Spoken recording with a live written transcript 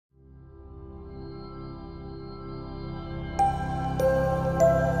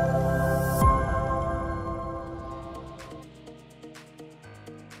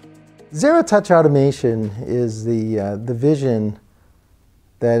Zero-touch automation is the vision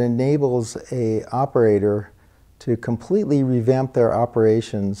that enables an operator to completely revamp their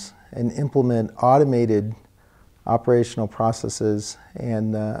operations and implement automated operational processes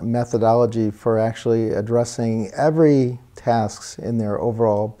and methodology for actually addressing every tasks in their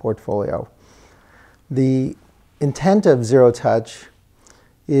overall portfolio. The intent of zero-touch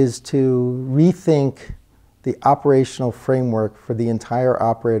is to rethink the operational framework for the entire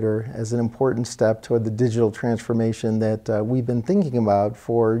operator as an important step toward the digital transformation that we've been thinking about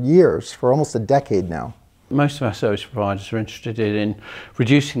for years, for almost a decade now. Most of our service providers are interested in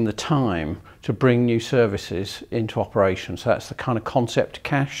reducing the time to bring new services into operation. So that's the kind of concept to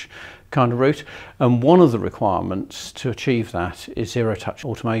cash kind of route. And one of the requirements to achieve that is zero-touch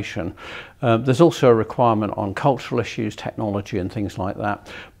automation. There's also a requirement on cultural issues, technology and things like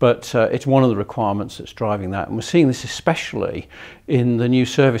that. But it's one of the requirements that's driving that. And we're seeing this especially in the new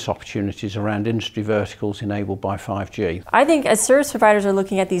service opportunities around industry verticals enabled by 5G. I think as service providers are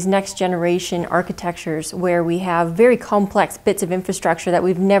looking at these next generation architectures where we have very complex bits of infrastructure that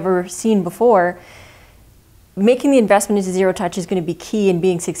we've never seen before, making the investment into zero-touch is going to be key in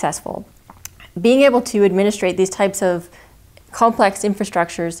being successful. Being able to administrate these types of complex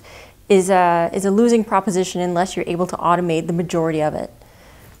infrastructures is a losing proposition unless you're able to automate the majority of it.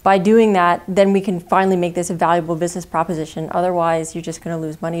 By doing that, then we can finally make this a valuable business proposition. Otherwise, you're just going to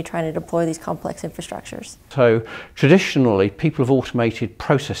lose money trying to deploy these complex infrastructures. So traditionally, people have automated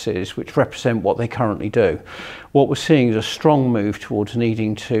processes which represent what they currently do. What we're seeing is a strong move towards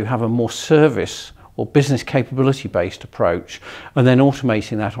needing to have a more service or business capability based approach and then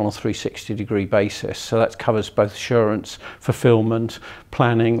automating that on a 360-degree basis. So that covers both assurance, fulfillment,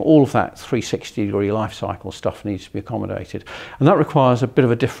 planning, all of that 360-degree life cycle stuff needs to be accommodated. And that requires a bit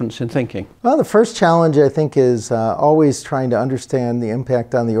of a difference in thinking. Well, the first challenge I think is always trying to understand the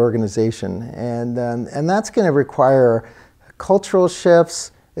impact on the organization. And that's going to require cultural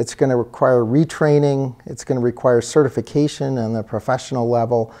shifts. It's going to require retraining. It's going to require certification on the professional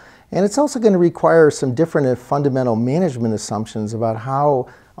level. And it's also going to require some different fundamental management assumptions about how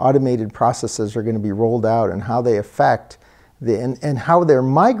automated processes are going to be rolled out and how they affect and how they're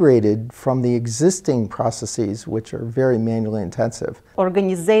migrated from the existing processes, which are very manually intensive.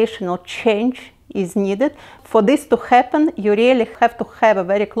 Organizational change is needed. For this to happen, you really have to have a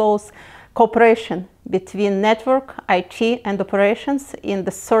very close cooperation between network, IT, and operations in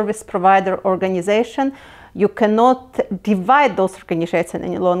the service provider organization. You cannot divide those organizations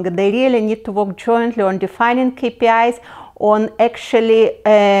any longer. They really need to work jointly on defining KPIs, on actually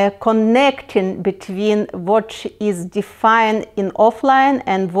connecting between what is defined in offline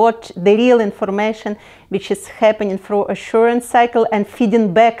and what the real information which is happening through assurance cycle and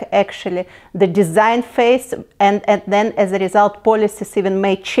feeding back actually the design phase, and then as a result policies even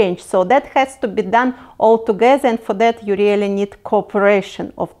may change. So that has to be done all together, and for that you really need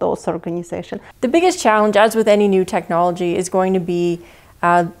cooperation of those organizations. The biggest challenge, as with any new technology, is going to be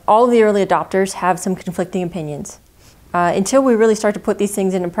all of the early adopters have some conflicting opinions. Until we really start to put these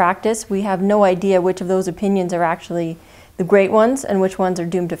things into practice, we have no idea which of those opinions are actually the great ones and which ones are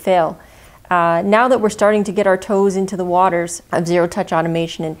doomed to fail. Now that we're starting to get our toes into the waters of zero-touch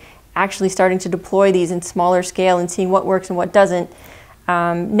automation and actually starting to deploy these in smaller scale and seeing what works and what doesn't,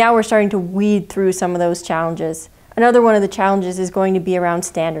 now we're starting to weed through some of those challenges. Another one of the challenges is going to be around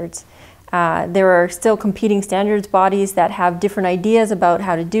standards. There are still competing standards bodies that have different ideas about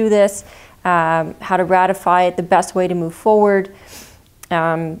how to do this, how to ratify it, the best way to move forward.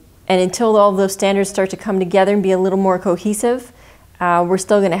 And until all of those standards start to come together and be a little more cohesive, we're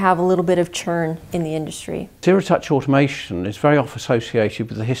still going to have a little bit of churn in the industry. Zero-touch automation is very often associated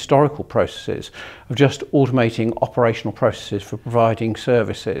with the historical processes of just automating operational processes for providing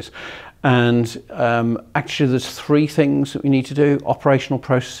services. And actually there's three things that we need to do: operational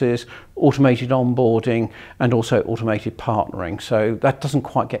processes, automated onboarding, and also automated partnering. So that doesn't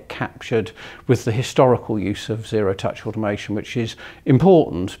quite get captured with the historical use of zero-touch automation, which is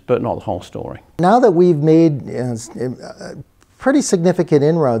important, but not the whole story. Now that we've made pretty significant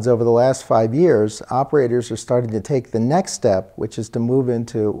inroads over the last 5 years, operators are starting to take the next step, which is to move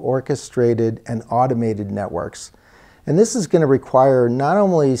into orchestrated and automated networks. And this is going to require not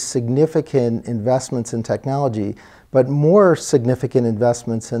only significant investments in technology, but more significant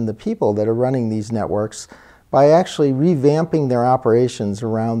investments in the people that are running these networks, by actually revamping their operations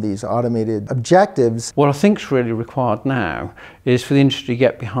around these automated objectives. What I think is really required now is for the industry to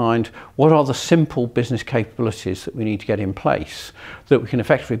get behind what are the simple business capabilities that we need to get in place, that we can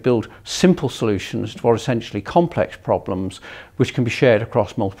effectively build simple solutions to what are essentially complex problems which can be shared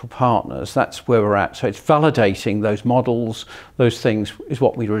across multiple partners. That's where we're at. So it's validating those models, those things is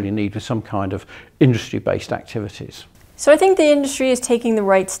what we really need with some kind of industry-based activities. So I think the industry is taking the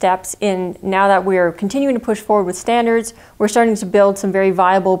right steps in now that we're continuing to push forward with standards. We're starting to build some very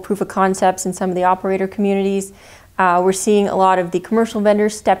viable proof of concepts in some of the operator communities. We're seeing a lot of the commercial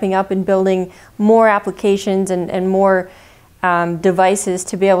vendors stepping up and building more applications and more devices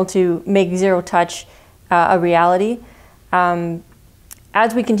to be able to make zero touch a reality.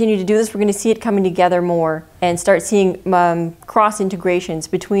 As we continue to do this, we're going to see it coming together more and start seeing cross integrations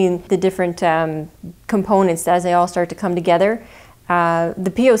between the different components as they all start to come together.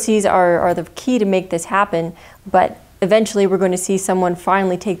 The POCs are the key to make this happen, but eventually we're going to see someone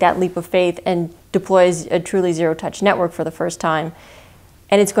finally take that leap of faith and deploy a truly zero-touch network for the first time.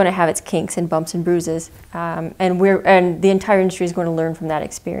 And it's going to have its kinks and bumps and bruises, and the entire industry is going to learn from that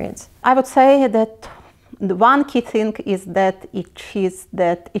experience. I would say that the one key thing is that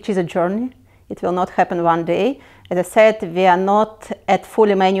it is a journey. It will not happen one day. As I said, we are not at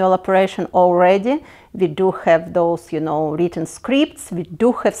fully manual operation already. We do have those, written scripts. We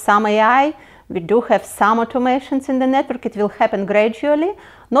do have some AI. We do have some automations in the network. It will happen gradually.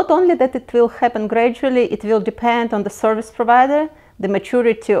 Not only that it will happen gradually, it will depend on the service provider, the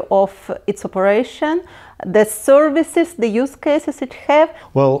maturity of its operation, the services, the use cases it have.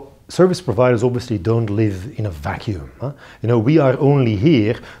 Well, service providers obviously don't live in a vacuum. Huh? We are only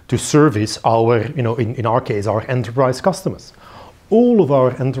here to service our, in our case, our enterprise customers. All of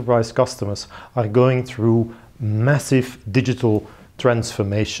our enterprise customers are going through massive digital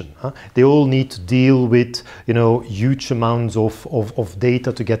transformation. Huh? They all need to deal with, huge amounts of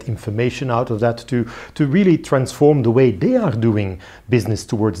data to get information out of that to really transform the way they are doing business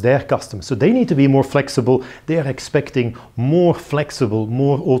towards their customers. So they need to be more flexible. They are expecting more flexible,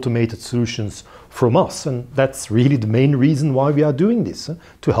 more automated solutions from us. And that's really the main reason why we are doing this,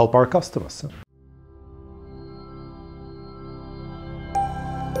 to help our customers.